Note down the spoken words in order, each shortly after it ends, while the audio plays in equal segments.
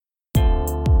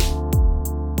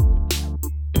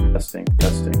Testing.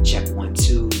 Check 1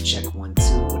 2, check 1 2.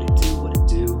 What it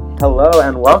do? Hello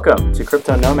and welcome to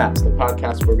CryptoNomads, the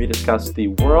podcast where we discuss the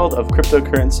world of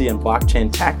cryptocurrency and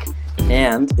blockchain tech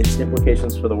and its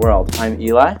implications for the world. I'm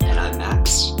Eli. And I'm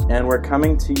Max. And we're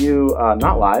coming to you,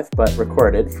 not live, but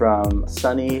recorded from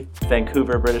sunny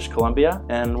Vancouver, British Columbia.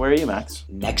 And where are you, Max?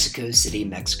 Mexico City,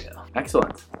 Mexico.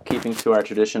 Excellent. Keeping to our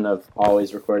tradition of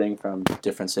always recording from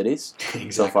different cities Exactly.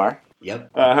 So far.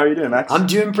 Yep. How are you doing, Max? I'm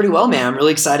doing pretty well, man. I'm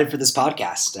really excited for this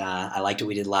podcast. I liked what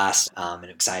we did last, and I'm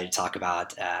excited to talk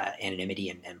about anonymity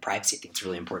and privacy. I think it's a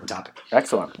really important topic.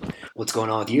 Excellent. What's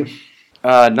going on with you?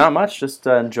 Not much, just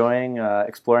enjoying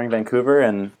exploring Vancouver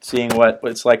and seeing what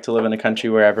it's like to live in a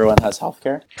country where everyone has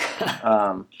healthcare.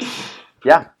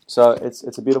 So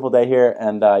it's a beautiful day here,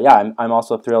 and I'm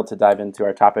also thrilled to dive into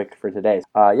our topic for today.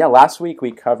 Last week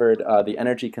we covered the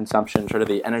energy consumption, sort of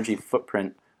the energy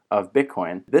footprint of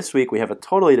Bitcoin. This week we have a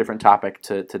totally different topic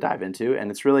to dive into,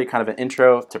 and it's really kind of an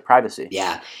intro to privacy.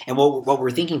 Yeah, and what we're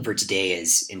thinking for today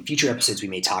is in future episodes we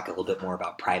may talk a little bit more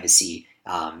about privacy,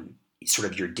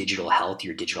 sort of your digital health,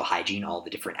 your digital hygiene, all the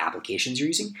different applications you're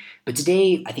using. But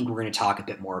today, I think we're going to talk a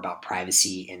bit more about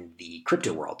privacy in the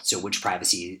crypto world. So which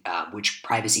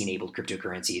privacy-enabled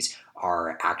cryptocurrencies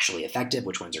are actually effective,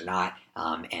 which ones are not,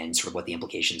 and sort of what the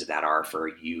implications of that are for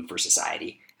you, for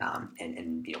society,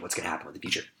 and what's going to happen in the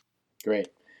future. Great.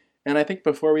 And I think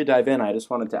before we dive in, I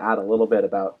just wanted to add a little bit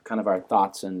about kind of our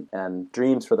thoughts and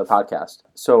dreams for the podcast.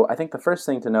 So I think the first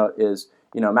thing to note is,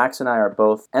 Max and I are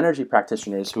both energy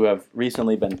practitioners who have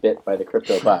recently been bit by the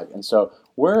crypto bug. And so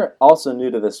we're also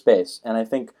new to this space. And I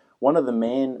think one of the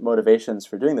main motivations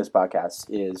for doing this podcast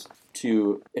is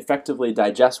to effectively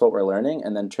digest what we're learning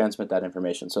and then transmit that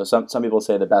information. So some people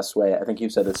say the best way, I think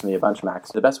you've said this to me a bunch,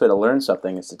 Max, the best way to learn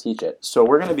something is to teach it. So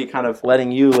we're going to be kind of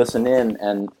letting you listen in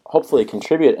and hopefully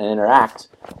contribute and interact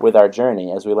with our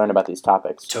journey as we learn about these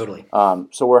topics. Totally.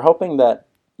 So we're hoping that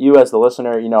you as the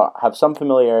listener, have some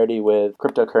familiarity with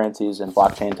cryptocurrencies and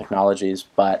blockchain technologies,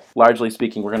 but largely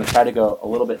speaking, we're going to try to go a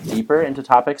little bit deeper into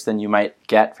topics than you might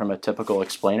get from a typical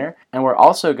explainer. And we're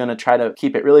also going to try to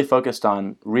keep it really focused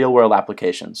on real-world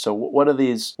applications. So what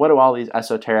do all these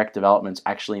esoteric developments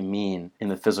actually mean in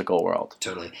the physical world?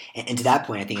 Totally. And to that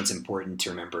point, I think it's important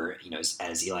to remember,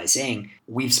 as Eli is saying,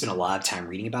 we've spent a lot of time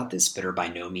reading about this, but are by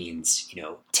no means,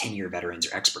 10-year veterans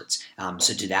or experts.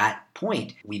 So to that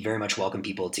point, we very much welcome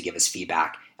people to give us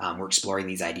feedback. We're exploring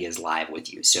these ideas live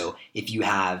with you. So if you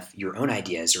have your own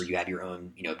ideas or you have your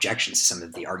own objections to some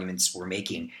of the arguments we're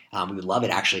making, we would love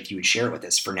it actually if you would share it with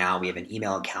us. For now, we have an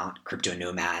email account,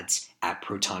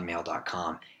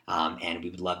 CryptoNomads@protonmail.com, and we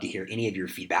would love to hear any of your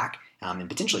feedback. And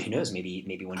potentially, who knows,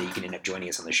 maybe one day you can end up joining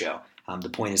us on the show. The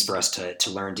point is for us to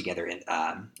learn together in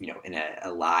a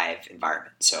live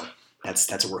environment. So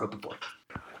that's what we're hoping for.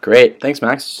 Great. Thanks,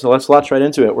 Max. So let's launch right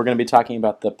into it. We're going to be talking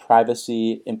about the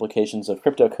privacy implications of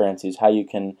cryptocurrencies, how you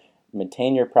can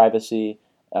maintain your privacy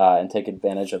and take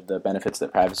advantage of the benefits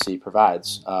that privacy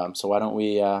provides. So why don't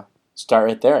we start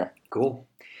right there? Cool.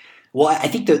 Well, I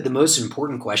think the most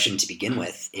important question to begin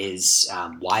with is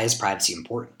why is privacy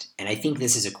important? And I think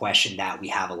this is a question that we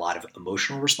have a lot of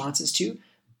emotional responses to.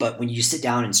 But when you sit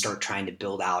down and start trying to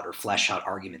build out or flesh out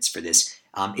arguments for this,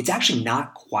 it's actually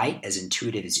not quite as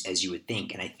intuitive as you would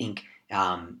think. And I think,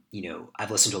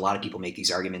 I've listened to a lot of people make these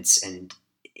arguments, and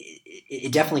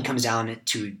it definitely comes down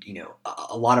to,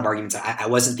 a lot of arguments I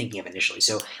wasn't thinking of initially.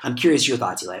 So I'm curious your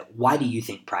thoughts, Eli. Why do you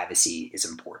think privacy is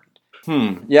important?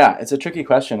 Yeah, it's a tricky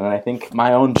question, and I think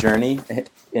my own journey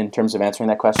in terms of answering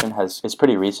that question is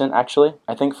pretty recent, actually.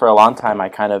 I think for a long time I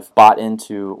kind of bought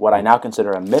into what I now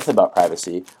consider a myth about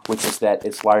privacy, which is that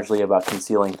it's largely about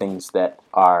concealing things that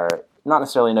are not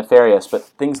necessarily nefarious, but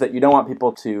things that you don't want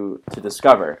people to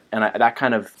discover. And that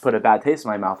kind of put a bad taste in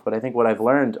my mouth. But I think what I've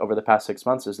learned over the past 6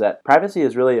 months is that privacy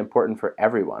is really important for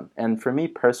everyone. And for me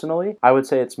personally, I would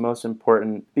say it's most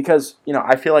important because,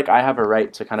 I feel like I have a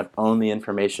right to kind of own the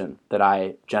information that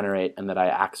I generate and that I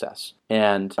access.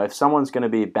 And if someone's going to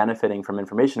be benefiting from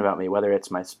information about me, whether it's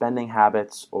my spending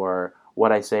habits or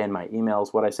what I say in my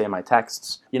emails, what I say in my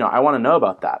texts, I want to know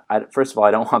about that. First of all,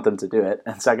 I don't want them to do it.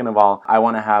 And second of all, I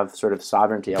want to have sort of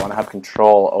sovereignty. I want to have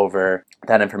control over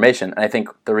that information. And I think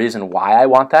the reason why I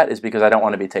want that is because I don't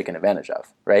want to be taken advantage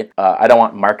of, right? I don't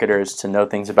want marketers to know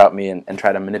things about me and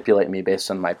try to manipulate me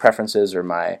based on my preferences or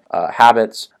my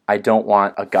habits. I don't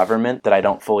want a government that I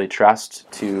don't fully trust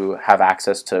to have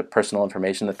access to personal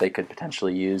information that they could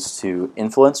potentially use to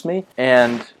influence me.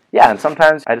 And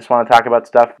sometimes I just want to talk about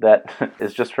stuff that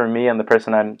is just for me and the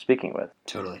person I'm speaking with.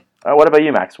 Totally. What about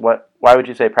you, Max? Why would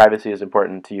you say privacy is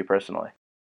important to you personally?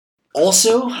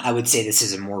 Also, I would say this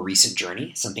is a more recent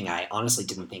journey, something I honestly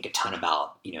didn't think a ton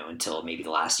about, until maybe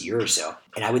the last year or so.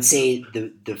 And I would say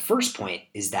the first point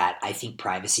is that I think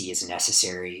privacy is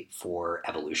necessary for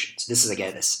evolution. So this is,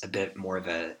 again, a bit more of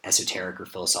an esoteric or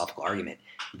philosophical argument,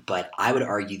 but I would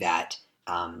argue that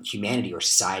humanity or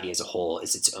society as a whole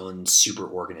is its own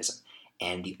superorganism.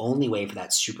 And the only way for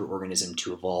that superorganism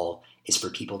to evolve is for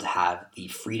people to have the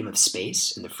freedom of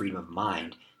space and the freedom of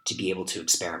mind to be able to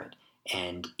experiment.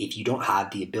 And if you don't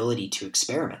have the ability to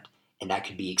experiment, and that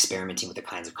could be experimenting with the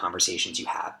kinds of conversations you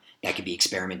have, that could be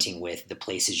experimenting with the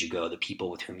places you go, the people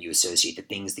with whom you associate, the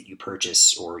things that you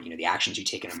purchase, or the actions you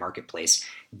take in a marketplace,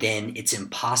 then it's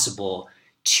impossible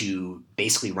to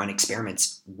basically run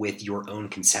experiments with your own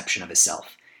conception of a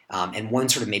self. And one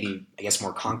sort of maybe, I guess,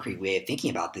 more concrete way of thinking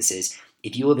about this is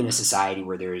if you live in a society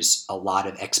where there's a lot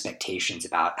of expectations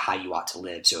about how you ought to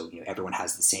live, so everyone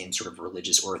has the same sort of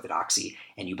religious orthodoxy,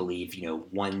 and you believe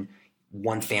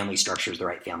one family structure is the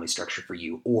right family structure for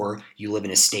you, or you live in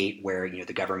a state where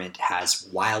the government has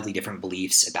wildly different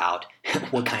beliefs about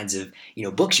what kinds of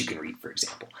books you can read, for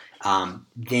example,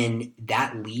 then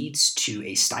that leads to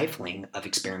a stifling of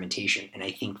experimentation. And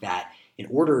I think that in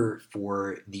order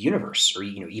for the universe, or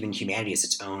even humanity as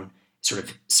its own sort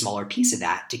of smaller piece of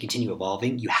that, to continue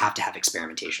evolving, you have to have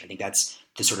experimentation. I think that's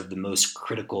the most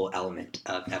critical element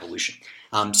of evolution.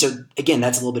 So again,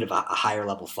 that's a little bit of a higher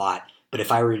level thought. But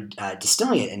if I were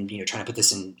distilling it and trying to put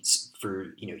this in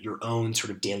for your own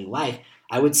sort of daily life,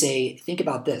 I would say think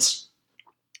about this.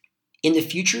 In the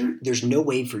future, there's no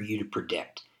way for you to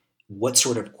predict what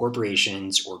sort of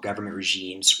corporations or government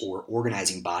regimes or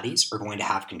organizing bodies are going to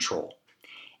have control.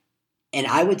 And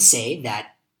I would say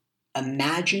that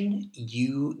imagine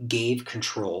you gave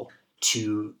control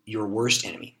to your worst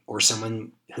enemy or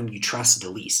someone whom you trust the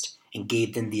least and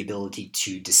gave them the ability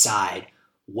to decide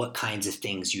what kinds of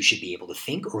things you should be able to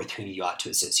think or with whom you ought to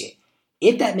associate.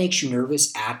 If that makes you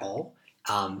nervous at all,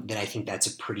 then I think that's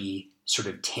a pretty sort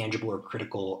of tangible or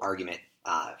critical argument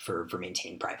for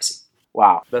maintaining privacy.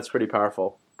 Wow, that's pretty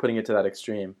powerful, putting it to that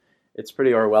extreme. It's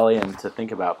pretty Orwellian to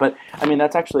think about. But, I mean,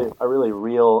 that's actually a really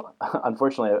real,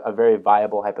 unfortunately, a very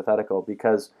viable hypothetical,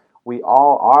 because we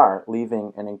all are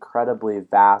leaving an incredibly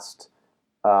vast,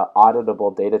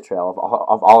 auditable data trail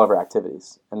of all of our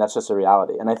activities. And that's just a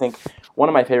reality. And I think one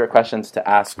of my favorite questions to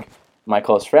ask my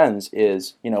close friends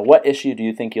is, what issue do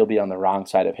you think you'll be on the wrong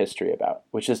side of history about?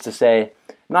 Which is to say,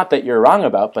 not that you're wrong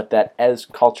about, but that as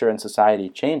culture and society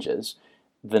changes,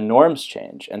 the norms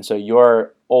change. And so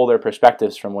your older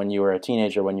perspectives from when you were a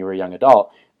teenager, when you were a young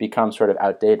adult, become sort of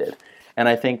outdated. And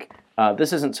I think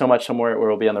this isn't so much somewhere where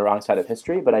we'll be on the wrong side of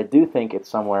history, but I do think it's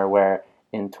somewhere where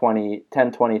in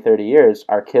 10, 20, 30 years,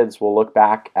 our kids will look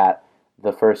back at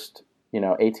the first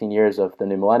 18 years of the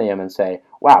new millennium and say,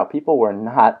 wow, people were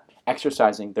not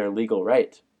exercising their legal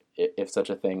right, if such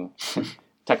a thing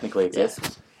technically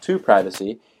exists, to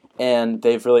privacy. And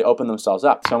they've really opened themselves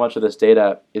up. So much of this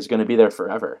data is going to be there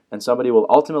forever. And somebody will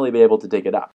ultimately be able to dig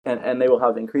it up. And they will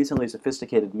have increasingly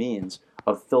sophisticated means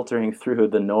of filtering through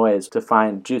the noise to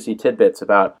find juicy tidbits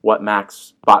about what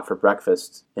Max bought for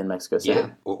breakfast in Mexico City. Yeah,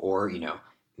 or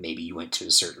maybe you went to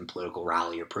a certain political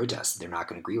rally or protest that they're not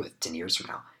going to agree with 10 years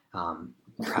from now.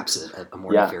 Perhaps a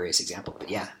more nefarious example. But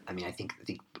yeah, I mean, I think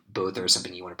both are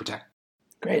something you want to protect.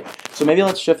 Great. So maybe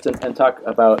let's shift and talk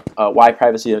about why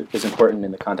privacy is important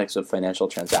in the context of financial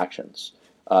transactions,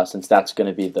 since that's going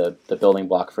to be the building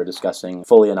block for discussing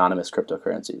fully anonymous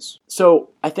cryptocurrencies. So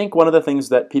I think one of the things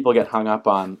that people get hung up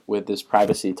on with this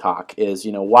privacy talk is,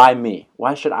 why me?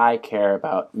 Why should I care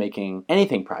about making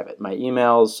anything private? My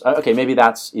emails, okay, maybe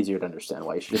that's easier to understand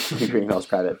why you should just keep your emails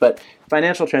private, but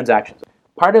financial transactions.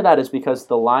 Part of that is because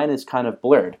the line is kind of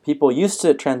blurred. People used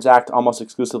to transact almost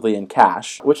exclusively in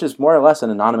cash, which is more or less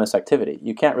an anonymous activity.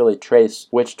 You can't really trace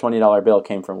which $20 bill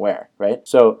came from where, right?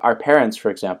 So our parents, for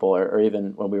example, or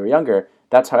even when we were younger,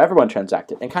 that's how everyone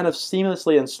transacted. And kind of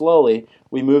seamlessly and slowly,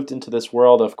 we moved into this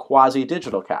world of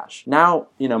quasi-digital cash. Now,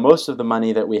 most of the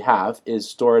money that we have is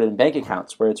stored in bank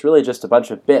accounts, where it's really just a bunch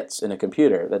of bits in a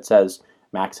computer that says,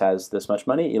 Max has this much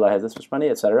money, Eli has this much money,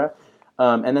 etc.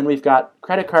 And then we've got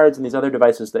credit cards and these other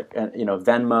devices that,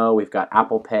 Venmo, we've got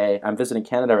Apple Pay. I'm visiting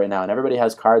Canada right now, and everybody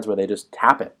has cards where they just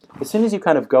tap it. As soon as you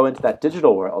kind of go into that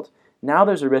digital world, now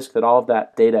there's a risk that all of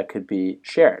that data could be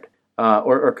shared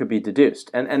or could be deduced.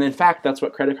 And in fact, that's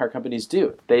what credit card companies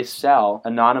do. They sell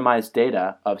anonymized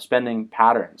data of spending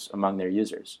patterns among their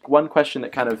users. One question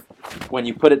that kind of, when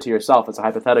you put it to yourself as a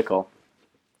hypothetical,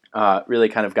 really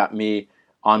kind of got me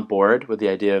on board with the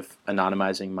idea of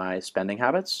anonymizing my spending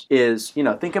habits is,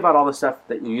 think about all the stuff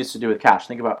that you used to do with cash.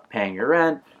 Think about paying your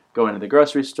rent, going to the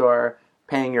grocery store,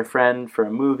 paying your friend for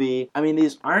a movie. I mean,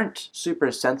 these aren't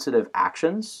super sensitive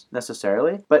actions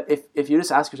necessarily, but if you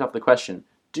just ask yourself the question,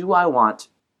 do I want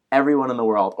everyone in the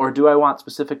world, or do I want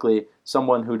specifically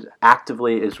someone who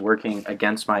actively is working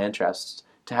against my interests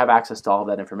to have access to all of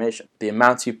that information? The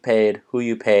amounts you paid, who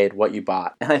you paid, what you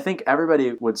bought. And I think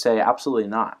everybody would say absolutely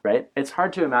not, right? It's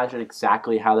hard to imagine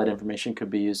exactly how that information could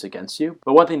be used against you.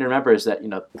 But one thing to remember is that,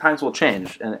 times will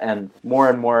change and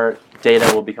more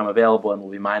data will become available and will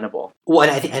be mineable. Well,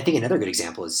 and I think another good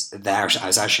example is that I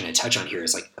was actually going to touch on here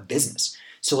is like a business.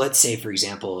 So let's say, for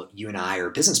example, you and I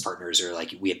are business partners, or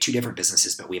like we have two different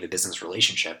businesses, but we have a business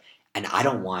relationship. And I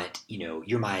don't want,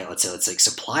 you're my, let's say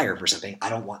supplier for something. I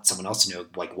don't want someone else to know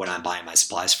like what I'm buying my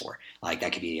supplies for. Like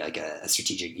that could be like a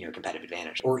strategic, competitive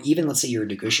advantage. Or even let's say you're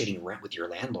negotiating rent with your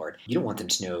landlord. You don't want them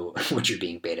to know what you're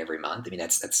being paid every month. I mean,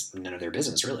 that's none of their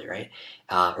business really, right?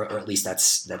 Or at least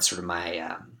that's sort of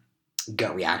my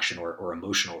gut reaction or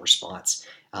emotional response.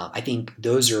 I think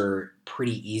those are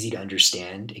pretty easy to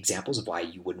understand examples of why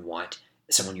you wouldn't want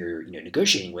someone you're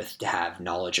negotiating with to have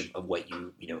knowledge of what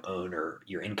you own or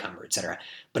your income or et cetera.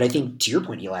 But I think to your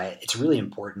point, Eli, it's really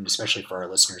important, especially for our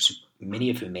listeners, many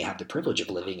of whom may have the privilege of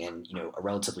living in a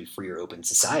relatively free or open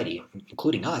society,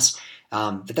 including us,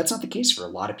 that's not the case for a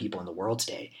lot of people in the world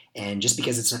today. And just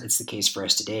because it's the case for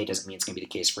us today doesn't mean it's going to be the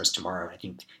case for us tomorrow. And I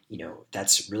think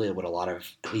that's really what a lot of,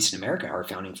 at least in America, our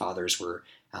founding fathers were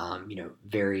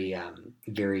very,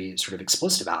 very sort of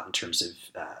explicit about in terms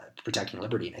of protecting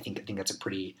liberty. And I think that's a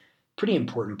pretty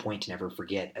important point to never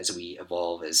forget as we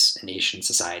evolve as a nation,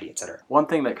 society, et cetera. One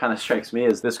thing that kind of strikes me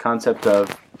is this concept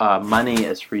of money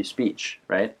as free speech,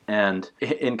 right? And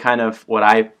in kind of what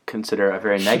I consider a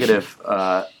very negative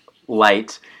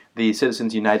light, the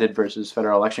Citizens United versus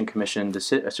Federal Election Commission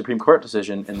a Supreme Court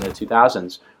decision in the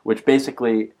 2000s, which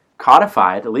basically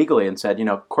codified legally and said,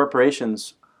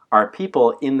 corporations are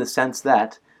people in the sense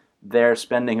that their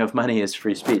spending of money is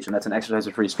free speech, and that's an exercise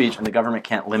of free speech, and the government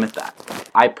can't limit that.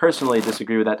 I personally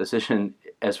disagree with that decision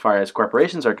as far as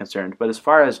corporations are concerned, but as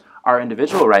far as our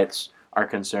individual rights are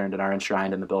concerned and are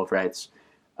enshrined in the Bill of Rights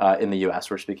in the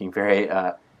U.S., we're speaking very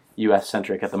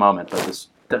U.S.-centric at the moment, but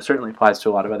that certainly applies to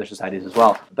a lot of other societies as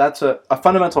well. That's a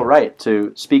fundamental right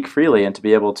to speak freely and to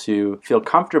be able to feel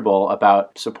comfortable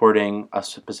about supporting a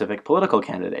specific political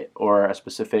candidate or a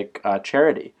specific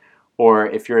charity. Or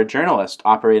if you're a journalist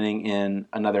operating in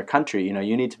another country,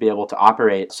 you need to be able to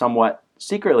operate somewhat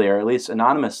secretly or at least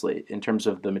anonymously in terms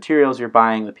of the materials you're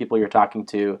buying, the people you're talking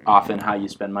to. Often how you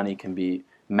spend money can be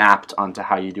mapped onto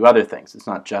how you do other things. It's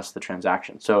not just the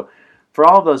transaction. So for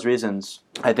all of those reasons,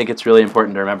 I think it's really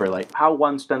important to remember how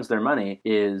one spends their money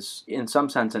is in some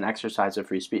sense an exercise of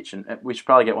free speech. And we should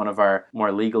probably get one of our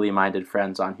more legally minded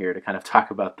friends on here to kind of talk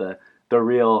about the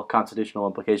real constitutional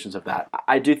implications of that.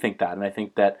 I do think that, and I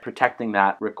think that protecting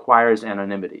that requires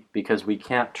anonymity because we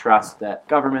can't trust that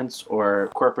governments or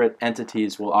corporate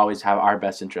entities will always have our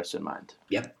best interests in mind.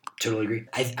 Yep. Totally agree.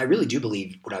 I really do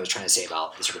believe what I was trying to say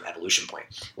about this sort of evolution point.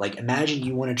 Like, imagine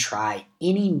you want to try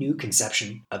any new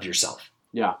conception of yourself.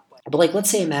 Yeah. But let's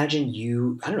say imagine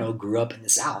you, grew up in the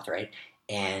South, right?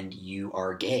 And you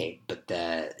are gay, but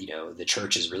the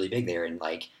church is really big there, and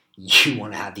you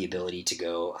want to have the ability to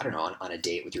go, on a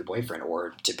date with your boyfriend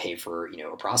or to pay for,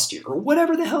 a prostitute or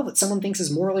whatever the hell that someone thinks is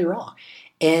morally wrong.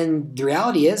 And the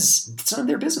reality is it's none of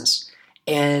their business.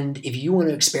 And if you want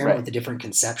to experiment with a different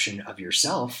conception of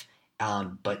yourself,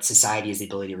 but society has the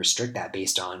ability to restrict that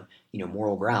based on,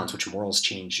 moral grounds, which morals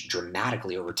change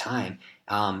dramatically over time,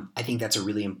 I think that's a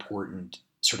really important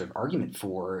sort of argument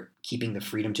for keeping the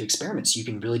freedom to experiment so you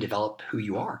can really develop who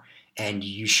you are. And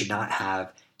you should not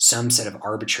have some set of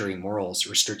arbitrary morals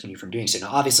restricting you from doing so.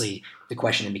 Now, obviously, the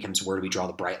question then becomes, where do we draw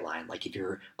the bright line? Like, if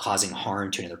you're causing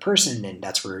harm to another person, then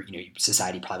that's where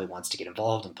society probably wants to get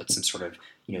involved and put some sort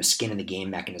of skin in the game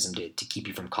mechanism to keep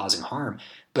you from causing harm.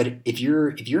 But if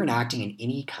you're enacting in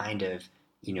any kind of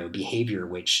behavior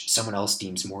which someone else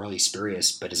deems morally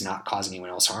spurious but is not causing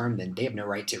anyone else harm, then they have no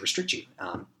right to restrict you.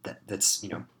 That's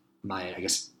my, I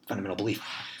guess, fundamental belief.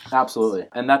 Absolutely.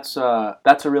 And that's a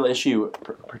real issue,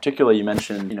 particularly you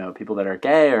mentioned, people that are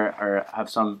gay or have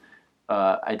some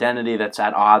identity that's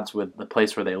at odds with the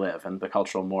place where they live and the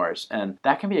cultural mores. And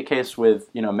that can be a case with,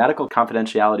 medical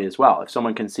confidentiality as well. If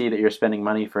someone can see that you're spending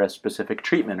money for a specific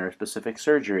treatment or a specific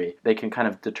surgery, they can kind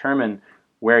of determine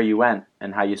where you went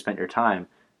and how you spent your time.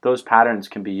 Those patterns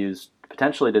can be used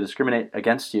potentially to discriminate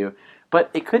against you. But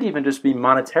it could even just be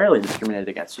monetarily discriminated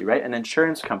against you, right? An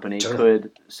insurance company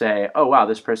could say, oh, wow,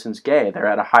 this person's gay. They're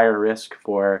at a higher risk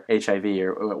for HIV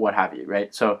or what have you,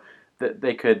 right? So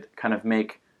they could kind of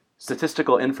make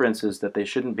statistical inferences that they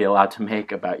shouldn't be allowed to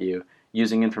make about you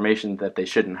using information that they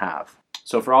shouldn't have.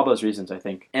 So for all those reasons, I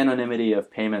think anonymity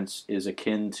of payments is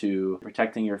akin to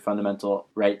protecting your fundamental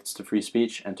rights to free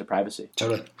speech and to privacy.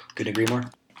 Totally. Couldn't agree more.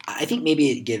 I think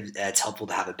maybe it's helpful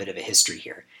to have a bit of a history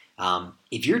here.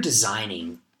 If you're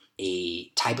designing a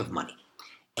type of money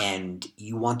and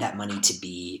you want that money to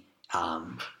be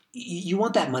you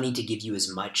want that money to give you as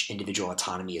much individual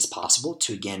autonomy as possible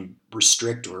to, again,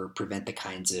 restrict or prevent the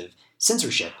kinds of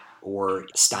censorship or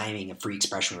stymieing of free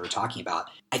expression we were talking about.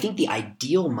 I think the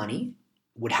ideal money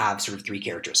would have sort of three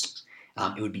characteristics.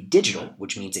 It would be digital,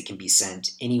 which means it can be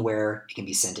sent anywhere, it can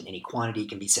be sent in any quantity, it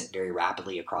can be sent very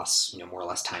rapidly across, more or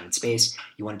less time and space.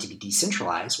 You want it to be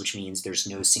decentralized, which means there's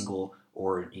no single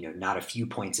or not a few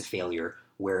points of failure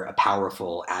where a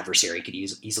powerful adversary could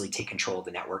easily take control of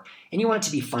the network. And you want it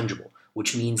to be fungible,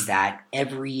 which means that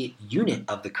every unit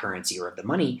of the currency or of the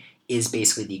money is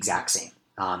basically the exact same.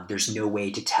 There's no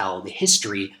way to tell the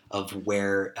history of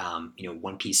where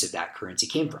one piece of that currency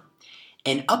came from.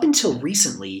 And up until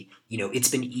recently, it's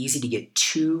been easy to get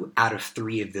 2 out of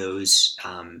 3 of those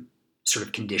sort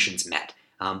of conditions met.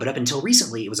 But up until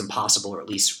recently, it was impossible, or at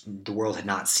least the world had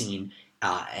not seen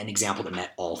an example that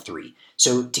met all 3.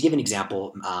 So to give an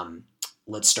example,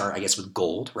 let's start, I guess, with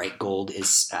gold, right? Gold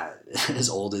is as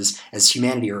old as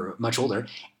humanity, or much older.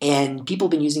 And people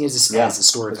have been using it as a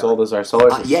store of value. As old as our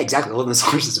solar system. Yeah, exactly, older than the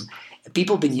solar system.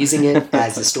 People have been using it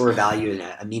as a store of value and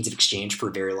a means of exchange for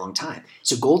a very long time.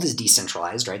 So gold is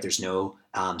decentralized, right? There's no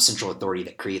central authority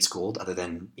that creates gold other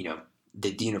than,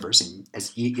 the universe. And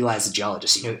as Eli is a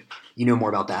geologist, you know more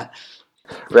about that.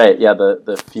 Right, yeah,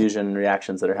 the fusion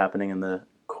reactions that are happening in the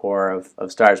core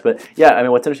of stars. But yeah, I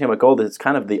mean, what's interesting about gold is it's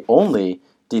kind of the only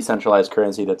decentralized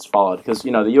currency that's followed, because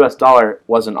the US dollar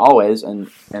wasn't always and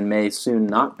may soon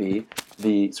not be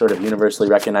the sort of universally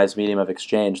recognized medium of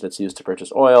exchange that's used to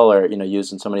purchase oil, or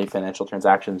used in so many financial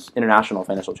transactions, international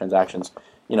financial transactions.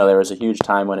 There was a huge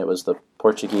time when it was the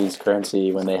Portuguese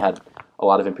currency, when they had a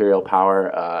lot of imperial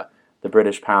power, the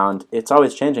British pound. It's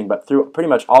always changing, but through pretty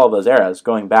much all of those eras,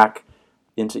 going back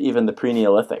into even the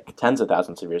pre-Neolithic, tens of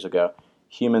thousands of years ago,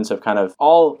 humans have kind of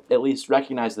all at least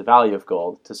recognized the value of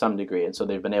gold to some degree, and so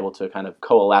they've been able to kind of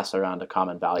coalesce around a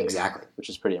common value. Exactly. Which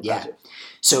is pretty impressive. Yeah.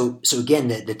 So again,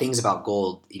 the things about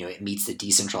gold, it meets the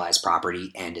decentralized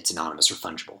property and it's anonymous or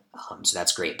fungible. So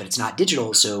that's great, but it's not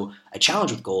digital. So a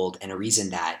challenge with gold, and a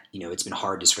reason that, it's been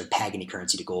hard to sort of peg any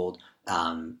currency to gold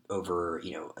over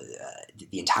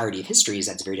the entirety of history, is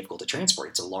that it's very difficult to transport.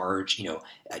 It's a large,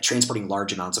 transporting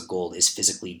large amounts of gold is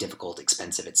physically difficult,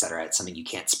 expensive, et cetera. It's something you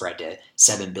can't spread to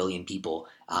 7 billion people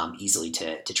easily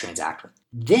to transact with.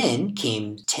 Then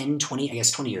came 10, 20, I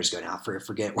guess 20 years ago now,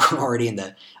 forget, we're already in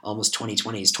the almost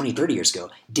 2020s, 20, 30 years ago,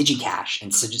 DigiCash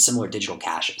and similar digital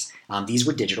caches. These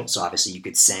were digital, so obviously you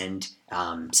could send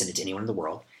it to anyone in the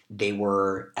world. They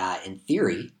were, in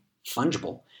theory,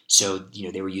 fungible. So,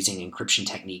 they were using encryption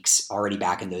techniques already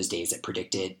back in those days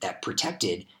that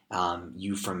protected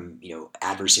you from,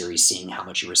 adversaries seeing how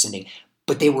much you were sending,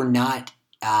 but they were not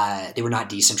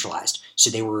decentralized. So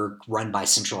they were run by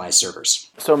centralized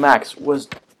servers. So Max, was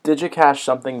DigiCash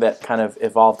something that kind of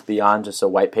evolved beyond just a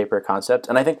white paper concept?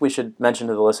 And I think we should mention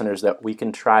to the listeners that we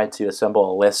can try to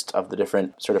assemble a list of the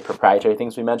different sort of proprietary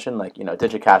things we mentioned, like,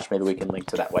 DigiCash, maybe we can link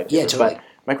to that white paper. Yeah, totally. But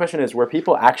my question is, were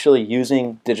people actually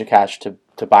using DigiCash to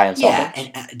buy and sell Yeah, things?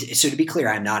 and so to be clear,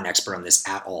 I'm not an expert on this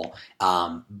at all.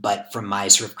 But from my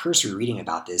sort of cursory reading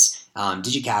about this,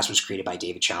 DigiCash was created by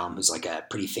David Chaum, who's like a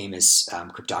pretty famous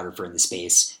cryptographer in the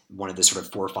space, one of the sort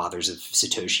of forefathers of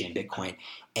Satoshi and Bitcoin.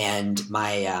 And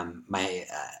my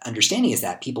understanding is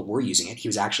that people were using it. He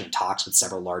was actually in talks with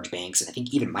several large banks, and I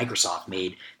think even Microsoft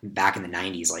made back in the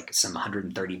 90s like some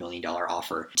 $130 million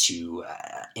offer to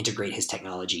integrate his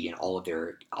technology in all of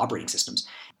their operating systems.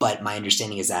 But my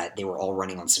understanding is that they were all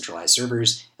running on centralized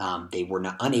servers. They were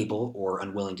not unable or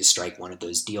unwilling to strike one of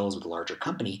those deals with a larger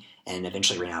company, and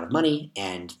eventually ran out of money,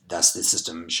 and thus the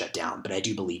system shut down. But I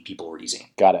do believe people were using it.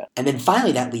 Got it. And then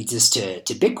finally, that leads us to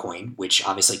Bitcoin, which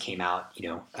obviously came out,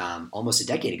 almost a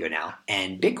decade ago now.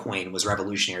 And Bitcoin was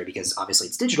revolutionary because obviously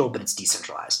it's digital, but it's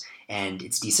decentralized. And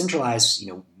it's decentralized,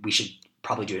 we should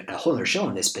probably do a whole other show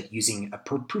on this, but using a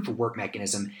proof of work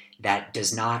mechanism that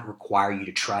does not require you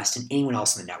to trust in anyone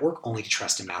else in the network, only to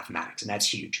trust in mathematics. And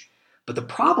that's huge. But the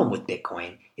problem with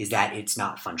Bitcoin is that it's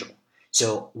not fungible.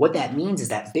 So what that means is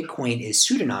that Bitcoin is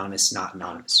pseudonymous, not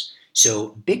anonymous.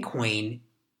 So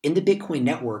in the Bitcoin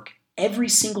network, every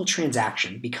single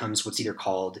transaction becomes what's either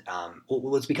called,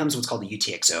 becomes what's called the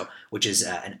UTXO, which is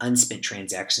an unspent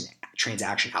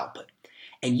transaction output.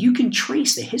 And you can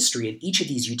trace the history of each of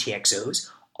these UTXOs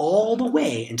all the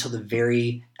way until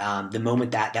the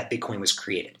moment that Bitcoin was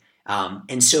created.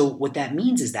 And so what that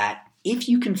means is that if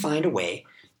you can find a way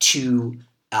to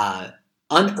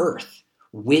unearth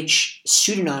which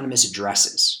pseudonymous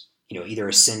addresses, either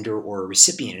a sender or a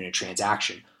recipient in a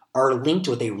transaction, are linked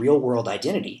with a real-world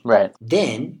identity, Right.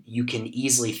 then you can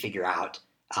easily figure out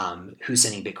who's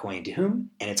sending Bitcoin to whom,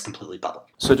 and it's completely public.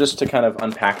 So just to kind of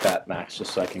unpack that, Max,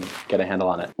 just so I can get a handle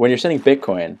on it. When you're sending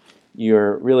Bitcoin,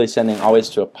 you're really sending always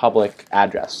to a public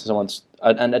address,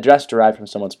 an address derived from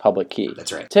someone's public key.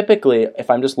 That's right. Typically, if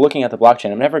I'm just looking at the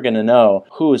blockchain, I'm never going to know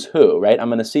who's who, right? I'm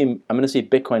going to see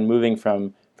Bitcoin moving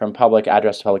from public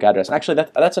address to public address. And actually,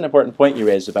 that's an important point you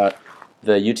raised about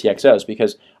the UTXOs,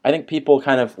 because I think people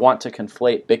kind of want to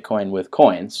conflate Bitcoin with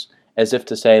coins, as if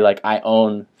to say, like, I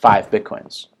own 5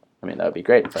 Bitcoins. I mean, that would be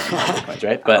great if I owned 5 Bitcoins,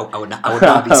 right? But I would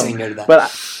not be saying no to that.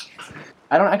 But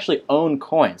I don't actually own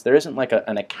coins. There isn't like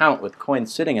an account with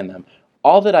coins sitting in them.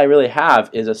 All that I really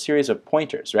have is a series of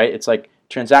pointers, right? It's like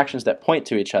transactions that point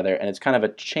to each other, and it's kind of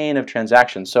a chain of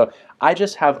transactions. So I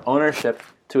just have ownership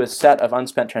to a set of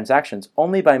unspent transactions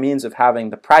only by means of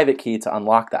having the private key to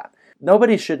unlock that.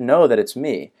 Nobody should know that it's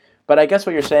me. But I guess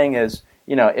what you're saying is,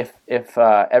 if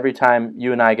every time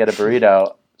you and I get a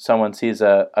burrito, someone sees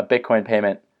a Bitcoin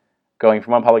payment going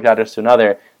from one public address to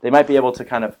another, they might be able to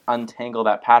kind of untangle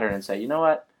that pattern and say, you know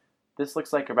what, this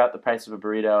looks like about the price of a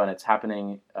burrito, and it's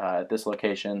happening at this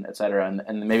location, et cetera,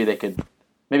 and maybe they could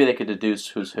deduce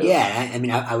who's who. Yeah, I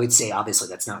mean, I would say obviously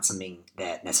that's not something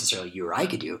that necessarily you or I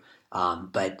could do.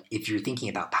 But if you're thinking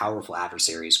about powerful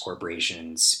adversaries,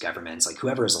 corporations, governments, like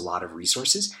whoever has a lot of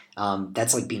resources,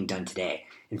 that's like being done today.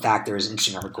 In fact, there's an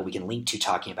interesting article we can link to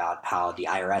talking about how the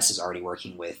IRS is already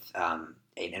working with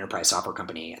an enterprise software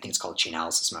company. I think it's called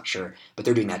Chainalysis, I'm not sure, but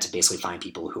they're doing that to basically find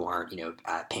people who aren't,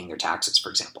 paying their taxes, for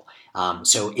example.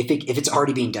 So if it's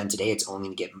already being done today, it's only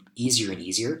going to get easier and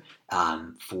easier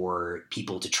for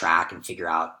people to track and figure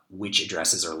out which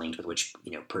addresses are linked with which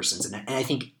persons. And I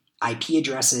think IP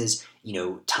addresses,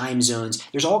 time zones,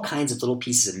 there's all kinds of little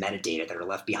pieces of metadata that are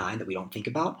left behind that we don't think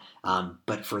about.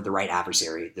 But for the right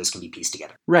adversary, those can be pieced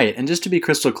together. Right. And just to be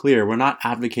crystal clear, we're not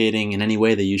advocating in any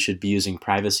way that you should be using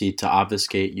privacy to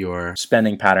obfuscate your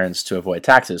spending patterns to avoid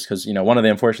taxes. Because, one of the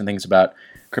unfortunate things about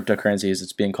cryptocurrency is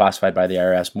it's being classified by the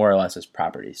IRS more or less as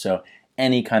property. So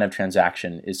any kind of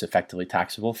transaction is effectively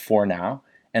taxable for now.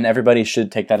 And everybody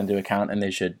should take that into account, and they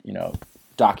should,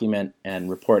 document and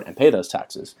report and pay those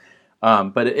taxes.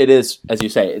 But it is, as you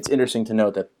say, it's interesting to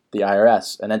note that the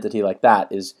IRS, an entity like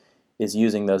that, is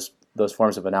using those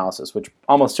forms of analysis, which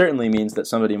almost certainly means that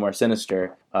somebody more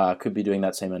sinister could be doing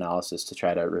that same analysis to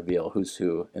try to reveal who's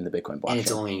who in the Bitcoin blockchain. And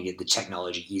it's only going to get the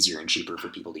technology easier and cheaper for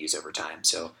people to use over time.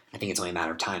 So I think it's only a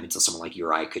matter of time until someone like you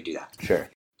or I could do that.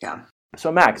 Sure. Yeah. So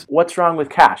Max, what's wrong with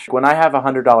cash? When I have a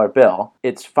 $100 bill,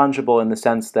 it's fungible in the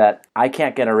sense that I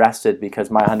can't get arrested because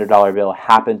my $100 bill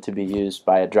happened to be used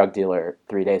by a drug dealer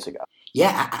 3 days ago.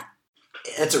 Yeah,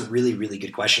 that's a really, really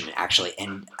good question, actually.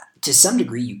 And to some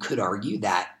degree, you could argue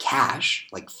that cash,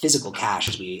 like physical cash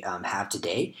as we have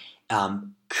today,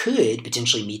 could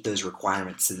potentially meet those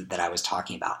requirements that I was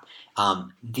talking about.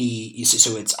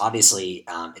 So it's obviously,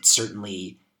 it's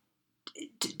certainly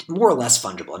more or less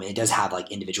fungible. I mean, it does have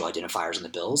like individual identifiers on the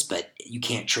bills, but you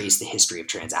can't trace the history of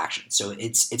transactions. So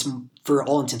it's for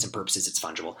all intents and purposes, it's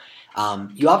fungible.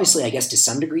 You obviously, I guess, to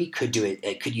some degree, could do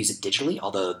it. Could use it digitally,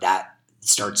 although that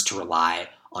starts to rely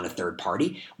on a third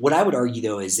party. What I would argue,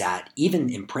 though, is that even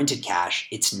in printed cash,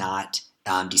 it's not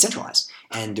decentralized.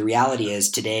 And the reality is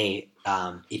today,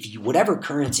 if you whatever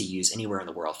currency you use anywhere in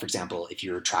the world, for example, if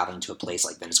you're traveling to a place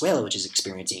like Venezuela, which is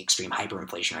experiencing extreme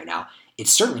hyperinflation right now,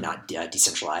 it's certainly not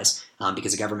decentralized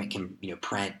because the government can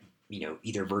print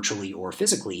either virtually or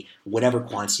physically whatever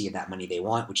quantity of that money they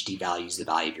want, which devalues the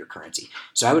value of your currency.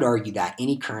 So I would argue that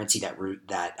any currency that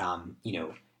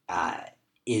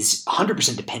is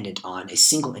 100% dependent on a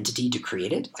single entity to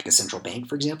create it, like a central bank,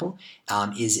 for example,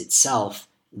 is itself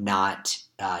not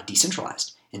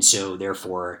decentralized, and so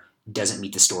therefore doesn't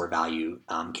meet the store value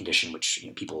condition, which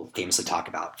people famously talk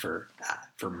about for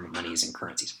monies and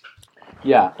currencies.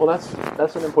 Yeah, well,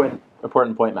 that's an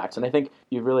important point, Max, and I think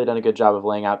you've really done a good job of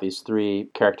laying out these three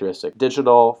characteristics: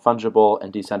 digital, fungible,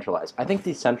 and decentralized. I think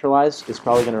decentralized is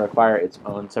probably going to require its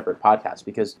own separate podcast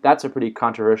because that's a pretty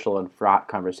controversial and fraught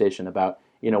conversation about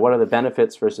what are the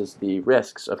benefits versus the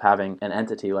risks of having an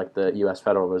entity like the U.S.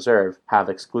 Federal Reserve have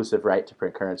exclusive right to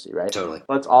print currency, right? Totally.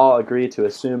 Let's all agree to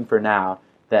assume for now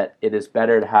that it is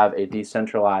better to have a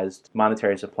decentralized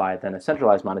monetary supply than a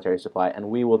centralized monetary supply, and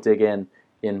we will dig in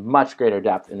much greater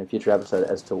depth in a future episode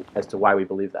as to why we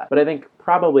believe that. But I think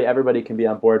probably everybody can be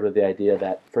on board with the idea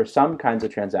that for some kinds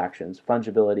of transactions,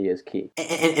 fungibility is key.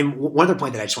 And one other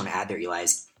point that I just want to add there, Eli,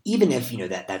 is even if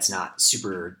that's not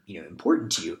super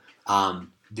important to you,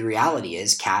 The reality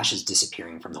is cash is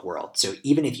disappearing from the world. So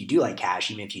even if you do like cash,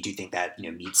 even if you do think that,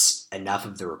 meets enough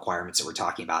of the requirements that we're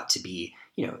talking about to be,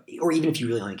 or even if you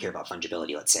really only care about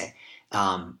fungibility, let's say,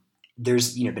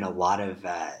 there's, been a lot of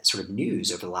sort of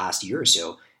news over the last year or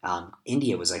so.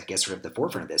 India was, I guess, sort of the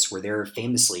forefront of this, where they're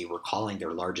famously recalling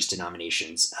their largest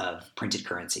denominations of printed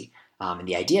currency. And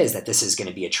the idea is that this is going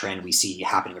to be a trend we see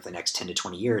happening over the next 10 to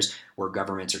 20 years, where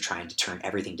governments are trying to turn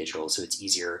everything digital so it's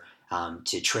easier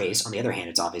to trace. On the other hand,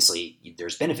 it's obviously,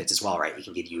 there's benefits as well, right? It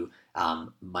can give you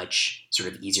much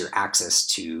sort of easier access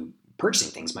to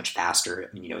purchasing things much faster.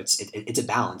 I mean, it's a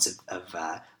balance of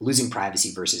losing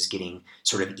privacy versus getting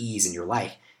sort of ease in your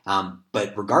life.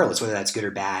 But regardless, whether that's good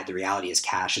or bad, the reality is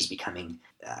cash is becoming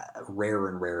rarer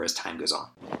and rarer as time goes on.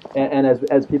 And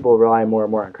as people rely more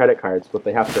and more on credit cards, what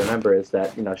they have to remember is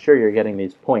that, sure, you're getting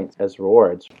these points as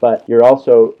rewards, but you're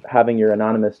also having your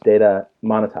anonymous data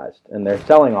monetized, and they're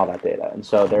selling all that data. And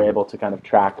so they're able to kind of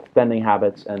track spending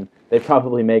habits, and they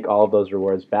probably make all of those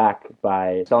rewards back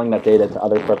by selling that data to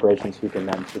other corporations who can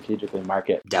then strategically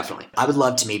market. Definitely. I would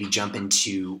love to maybe jump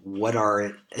into what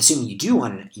are, assuming you do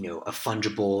want, a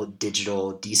fungible,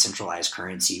 digital, decentralized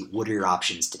currency, what are your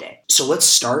options today? So let's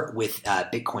start with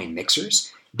Bitcoin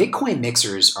mixers. Bitcoin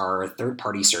mixers are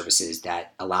third-party services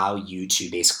that allow you to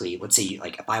basically, let's say,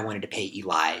 like if I wanted to pay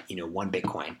Eli, 1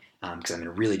 Bitcoin, because I'm in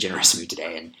a really generous mood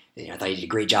today, and I thought he did a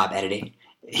great job editing.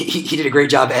 He did a great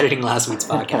job editing last week's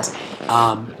podcast.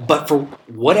 But for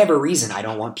whatever reason, I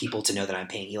don't want people to know that I'm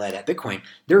paying Eli that Bitcoin.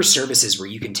 There are services where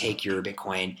you can take your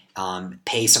Bitcoin,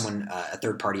 pay someone, a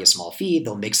third party, a small fee.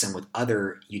 They'll mix them with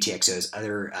other UTXOs,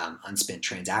 other unspent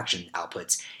transaction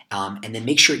outputs, and then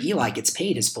make sure Eli gets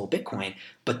paid his full Bitcoin.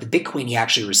 But the Bitcoin he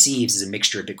actually receives is a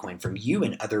mixture of Bitcoin from you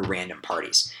and other random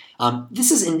parties.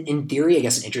 This is, in theory, I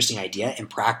guess, an interesting idea. In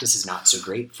practice, is not so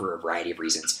great for a variety of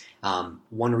reasons.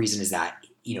 One reason is that,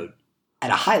 at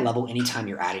a high level, anytime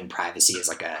you're adding privacy as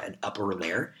like an upper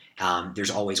layer, there's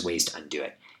always ways to undo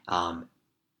it.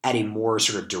 At a more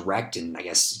sort of direct, and I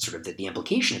guess sort of the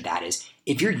implication of that is,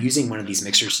 if you're using one of these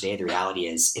mixers today, the reality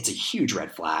is it's a huge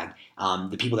red flag.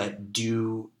 The people that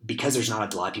do, because there's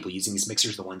not a lot of people using these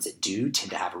mixers, the ones that do tend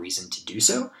to have a reason to do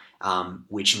so,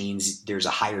 which means there's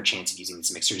a higher chance of using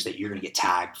these mixers that you're going to get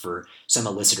tagged for some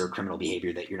illicit or criminal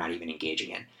behavior that you're not even engaging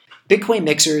in. Bitcoin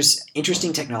mixers,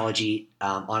 interesting technology,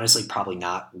 honestly probably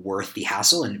not worth the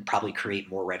hassle, and probably create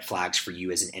more red flags for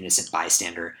you as an innocent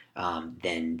bystander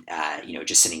than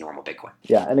just sending normal Bitcoin.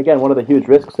 Yeah, and again, one of the huge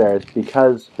risks there is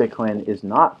because Bitcoin is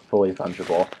not fully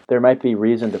fungible, there might be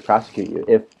reason to prosecute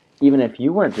you. Even if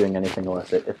you weren't doing anything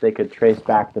illicit, if they could trace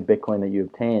back the Bitcoin that you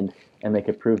obtained and they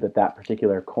could prove that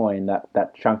particular coin,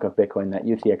 that chunk of Bitcoin, that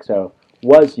UTXO,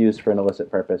 was used for an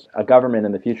illicit purpose, a government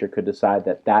in the future could decide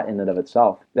that in and of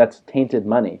itself, that's tainted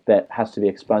money that has to be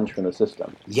expunged from the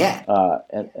system. Yeah.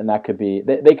 And that could be,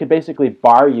 they could basically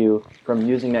bar you from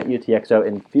using that UTXO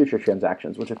in future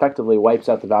transactions, which effectively wipes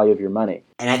out the value of your money.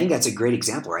 And I think that's a great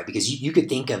example, right? Because you could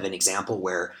think of an example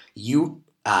where you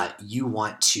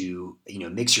want to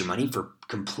mix your money for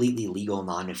completely legal,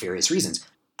 non-nefarious reasons.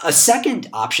 A second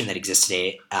option that exists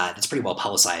today that's pretty well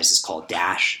publicized is called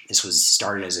Dash. This was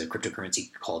started as a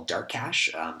cryptocurrency called Dark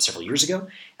Cash several years ago.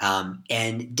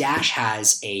 And Dash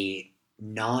has a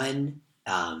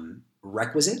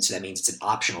non-requisite, so that means it's an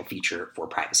optional feature for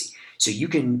privacy. So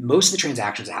most of the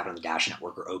transactions that happen on the Dash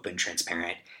network are open,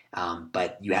 transparent,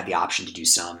 but you have the option to do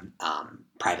some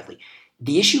privately.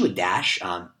 The issue with Dash,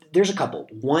 there's a couple.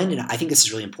 One, and I think this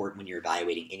is really important when you're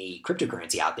evaluating any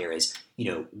cryptocurrency out there, is,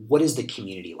 what is the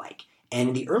community like? And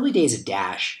in the early days of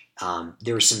Dash,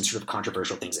 there were some sort of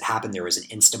controversial things that happened. There was an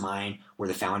Instamine where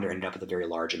the founder ended up with a very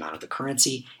large amount of the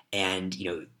currency and,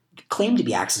 claimed to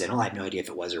be accidental. I have no idea if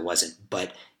it was or wasn't,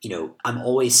 but, I'm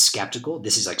always skeptical.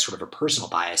 This is like sort of a personal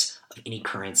bias of any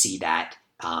currency that,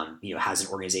 has an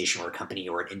organization or a company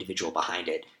or an individual behind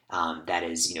it that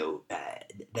is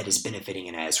benefiting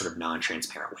in a sort of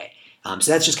non-transparent way.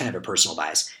 So that's just kind of a personal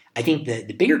bias. I think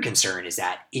the bigger concern is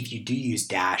that if you do use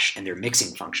Dash and their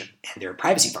mixing function and their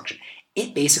privacy function,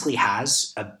 it basically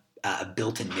has a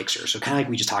built-in mixer. So kind of like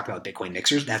we just talked about Bitcoin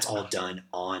mixers, that's all done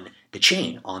on the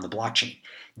chain, on the blockchain.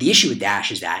 The issue with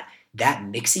Dash is that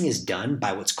mixing is done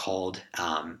by what's called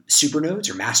supernodes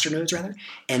or masternodes rather.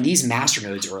 And these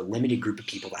masternodes are a limited group of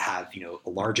people that have, a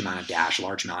large amount of Dash, a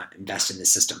large amount invested in the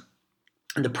system.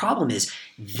 And the problem is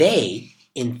they,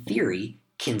 in theory,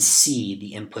 can see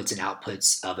the inputs and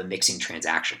outputs of a mixing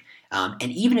transaction.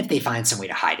 And even if they find some way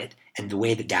to hide it, and the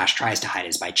way that Dash tries to hide it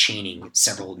is by chaining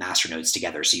several masternodes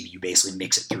together. So you basically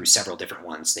mix it through several different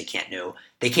ones. They can't know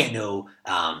the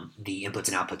inputs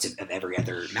and outputs of every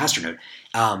other masternode.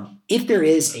 If there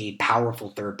is a powerful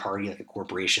third party, like a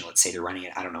corporation, let's say they're running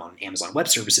it, I don't know, on Amazon Web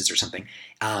Services or something,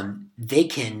 they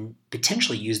can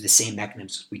potentially use the same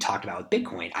mechanisms we talked about with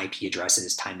Bitcoin, IP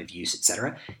addresses, time of use,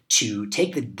 etc., to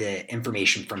take the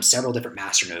information from several different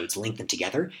masternodes, link them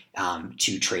together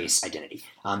to trace identity.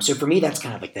 So for me, that's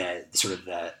kind of like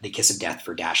the kiss of death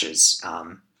for Dash's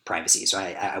privacy. So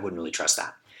I wouldn't really trust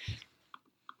that.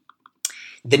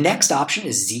 The next option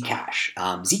is Zcash.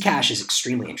 Zcash is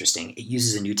extremely interesting. It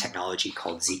uses a new technology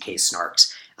called ZK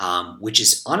snarks, which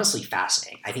is honestly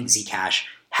fascinating. I think Zcash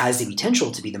has the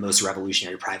potential to be the most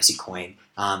revolutionary privacy coin,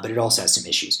 but it also has some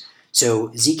issues. So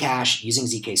Zcash, using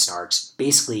ZK snarks,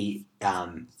 basically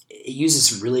it uses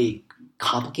some really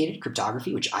complicated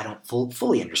cryptography, which I don't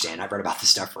fully understand. I've read about this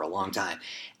stuff for a long time.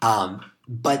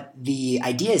 But the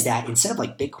idea is that instead of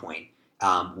like Bitcoin,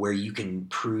 where you can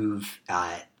prove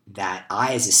that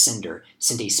I, as a sender,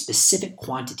 sent a specific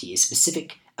quantity, a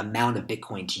specific amount of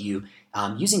Bitcoin to you,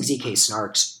 using ZK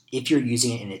snarks, if you're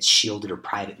using it in its shielded or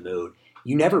private mode,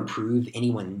 you never prove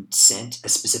anyone sent a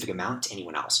specific amount to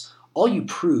anyone else. All you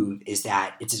prove is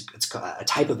that it's a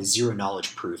type of a zero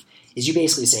knowledge proof. Is you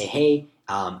basically say, hey,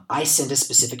 I sent a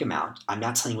specific amount. I'm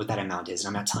not telling you what that amount is, and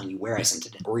I'm not telling you where I sent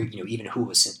it, or even who it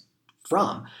was sent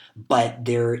from. But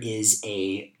there is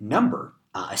a number,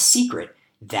 a secret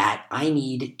that I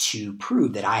need to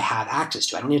prove that I have access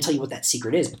to. I don't need to tell you what that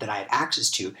secret is, but that I have access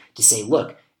to say,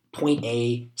 look, point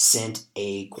A sent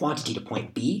a quantity to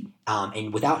point B,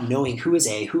 and without knowing who is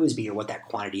A, who is B, or what that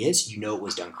quantity is, you know it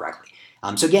was done correctly.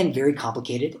 So again, very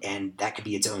complicated, and that could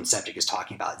be its own subject, is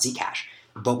talking about Zcash.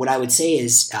 But what I would say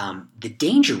is the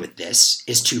danger with this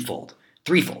is threefold.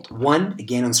 One,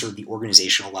 again, on sort of the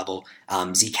organizational level,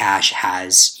 Zcash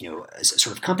has a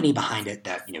sort of company behind it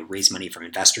that raise money from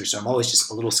investors. So I'm always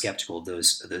just a little skeptical of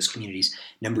those communities.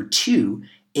 Number two,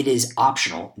 it is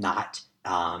optional, not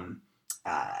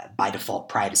by default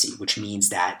privacy, which means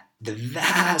that the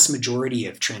vast majority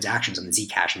of transactions on the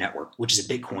Zcash network, which is a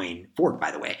Bitcoin fork, by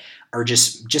the way, are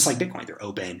just like Bitcoin. They're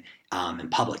open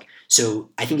and public. So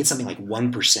I think it's something like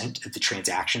 1% of the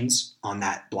transactions on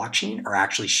that blockchain are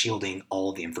actually shielding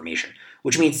all of the information,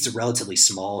 which means it's a relatively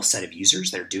small set of users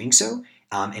that are doing so.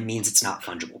 It means it's not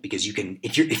fungible, because you can,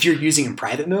 if you're using in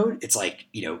private mode, it's like,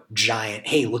 giant,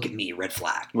 hey, look at me, red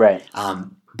flag. Right.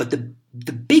 But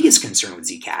the biggest concern with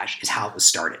Zcash is how it was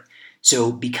started.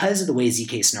 So because of the way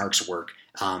ZK snarks work,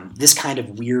 this kind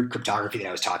of weird cryptography that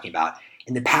I was talking about,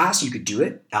 in the past you could do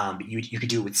it. You could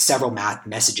do it with several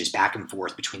messages back and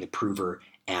forth between the prover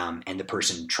and the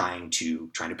person trying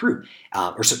to prove,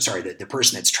 the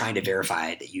person that's trying to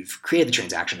verify that you've created the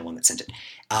transaction, the one that sent it.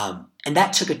 And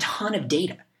that took a ton of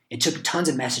data. It took tons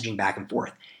of messaging back and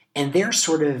forth. And they're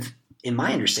sort of, in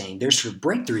my understanding, their sort of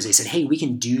breakthroughs, they said, hey, we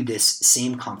can do this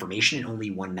same confirmation in only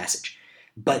one message.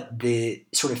 But the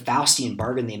sort of Faustian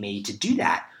bargain they made to do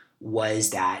that was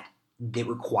that they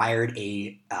required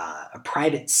a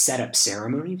private setup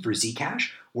ceremony for Zcash,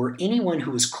 where anyone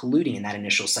who was colluding in that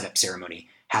initial setup ceremony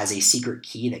has a secret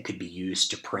key that could be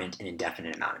used to print an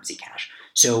indefinite amount of Zcash.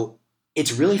 So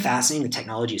it's really fascinating. The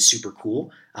technology is super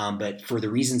cool, but for the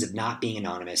reasons of not being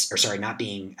not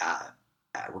being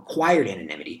required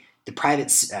anonymity, the private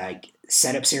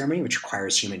setup ceremony, which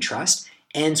requires human trust,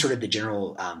 and sort of the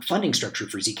general funding structure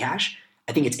for Zcash,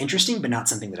 I think it's interesting, but not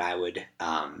something that I would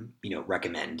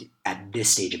recommend at this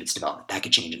stage of its development. That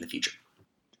could change in the future.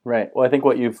 Right. Well, I think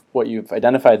what you've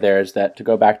identified there is that, to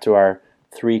go back to our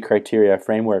 3 criteria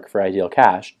framework for ideal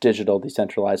cash: digital,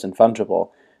 decentralized, and fungible,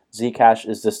 Zcash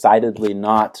is decidedly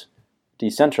not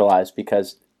decentralized,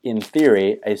 because in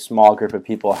theory, a small group of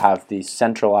people have the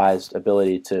centralized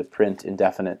ability to print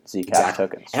indefinite Zcash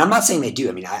tokens. And I'm not saying they do.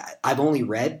 I mean, I've only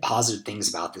read positive things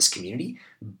about this community,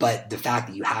 but the fact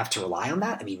that you have to rely on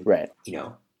that, I mean, right.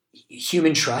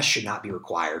 Human trust should not be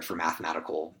required for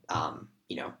mathematical,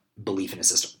 belief in a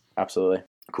system. Absolutely.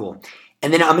 Cool.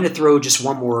 And then I'm going to throw just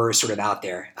one more sort of out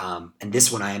there. And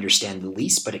this one I understand the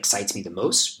least, but excites me the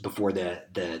most, before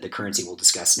the currency we'll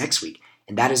discuss next week.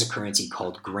 And that is a currency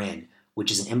called Grin, which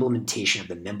is an implementation of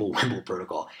the Mimblewimble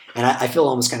protocol. And I feel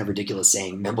almost kind of ridiculous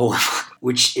saying Mimblewimble,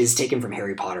 which is taken from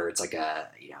Harry Potter. It's like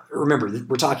remember,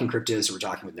 we're talking crypto, so we're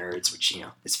talking with nerds, which,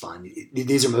 is fun.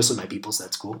 These are mostly my people, so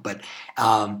that's cool. But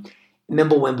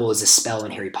Mimblewimble is a spell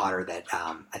in Harry Potter that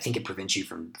I think it prevents you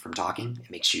from talking. It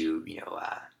makes you,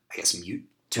 I guess, mute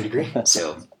to a degree.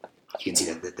 So you can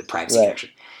see that the privacy connection.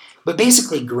 But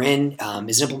basically, Grin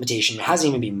is an implementation. It hasn't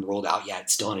even been rolled out yet.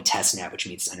 It's still in a test net, which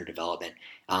means it's under development.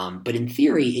 But in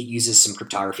theory, it uses some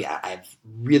cryptography I have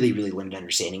really, really limited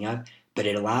understanding of, but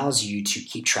it allows you to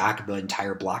keep track of the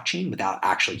entire blockchain without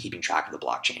actually keeping track of the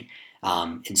blockchain.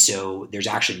 And so there's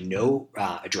actually no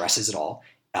addresses at all.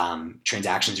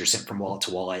 Transactions are sent from wallet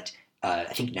to wallet.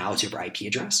 I think now it's over IP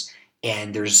address,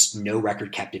 and there's no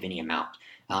record kept of any amount.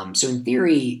 So in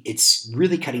theory, it's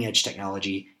really cutting edge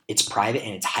technology. It's private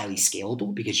and it's highly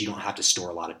scalable because you don't have to store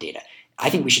a lot of data. I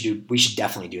think we should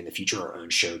definitely do in the future our own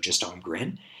show just on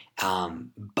Grin.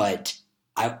 Right.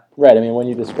 I mean, when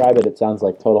you describe it, it sounds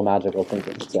like total magical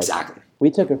thinking. It's exactly. Like,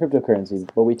 we took a cryptocurrency,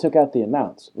 but we took out the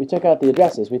amounts. We took out the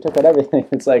addresses. We took out everything.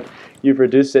 It's like you've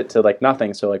reduced it to like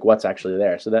nothing. So like what's actually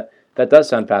there? So that does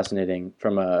sound fascinating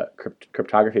from a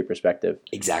cryptography perspective.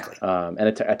 Exactly. And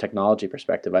a technology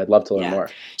perspective. I'd love to learn more.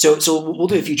 So we'll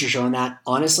do a future show on that.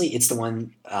 Honestly, it's the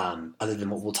one, other than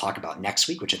what we'll talk about next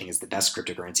week, which I think is the best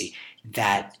cryptocurrency,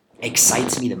 that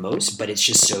excites me the most, but it's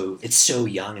just so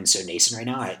young and so nascent right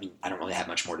now. I mean, I don't really have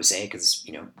much more to say because,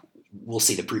 we'll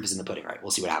see. The proof is in the pudding, right?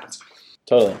 We'll see what happens.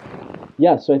 Totally.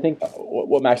 Yeah, so I think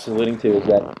what Max is alluding to is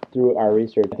that through our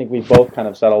research, I think we both kind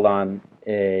of settled on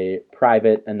a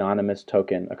private anonymous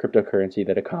token, a cryptocurrency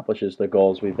that accomplishes the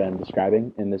goals we've been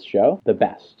describing in this show the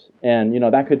best. And,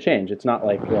 that could change. It's not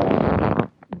like,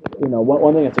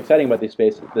 one thing that's exciting about this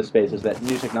space is that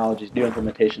new technologies, new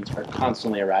implementations are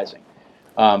constantly arising.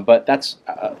 But that's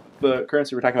the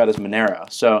currency we're talking about is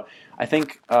Monero. So I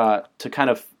think to kind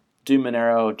of do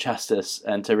Monero justice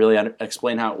and to really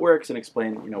explain how it works and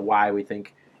explain why we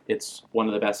think it's one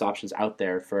of the best options out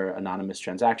there for anonymous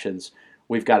transactions,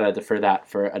 we've got to defer that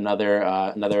for another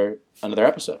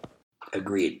episode.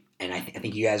 Agreed. And I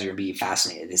think you guys are going to be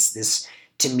fascinated. This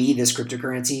to me, this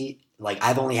cryptocurrency, like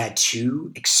I've only had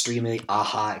two extremely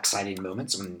exciting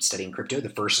moments when studying crypto. The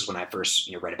first is when I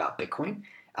first read about Bitcoin,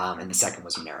 and the second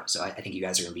was Monero. So I think you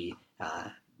guys are going to be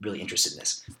really interested in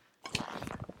this.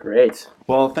 Great.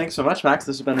 Well, thanks so much, Max.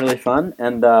 This has been really fun.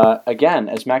 And again,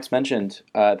 as Max mentioned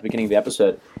at the beginning of the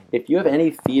episode, if you have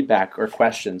any feedback or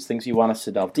questions, things you want us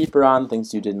to delve deeper on,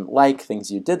 things you didn't like,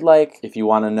 things you did like, if you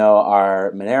want to know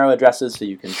our Monero addresses so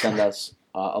you can send us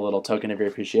a little token of your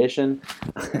appreciation,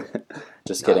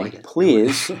 just kidding,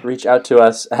 please reach out to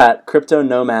us at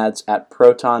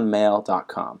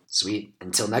CryptoNomads@protonmail.com. Sweet.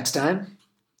 Until next time,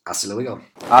 hasta luego.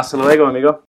 Hasta luego, amigo.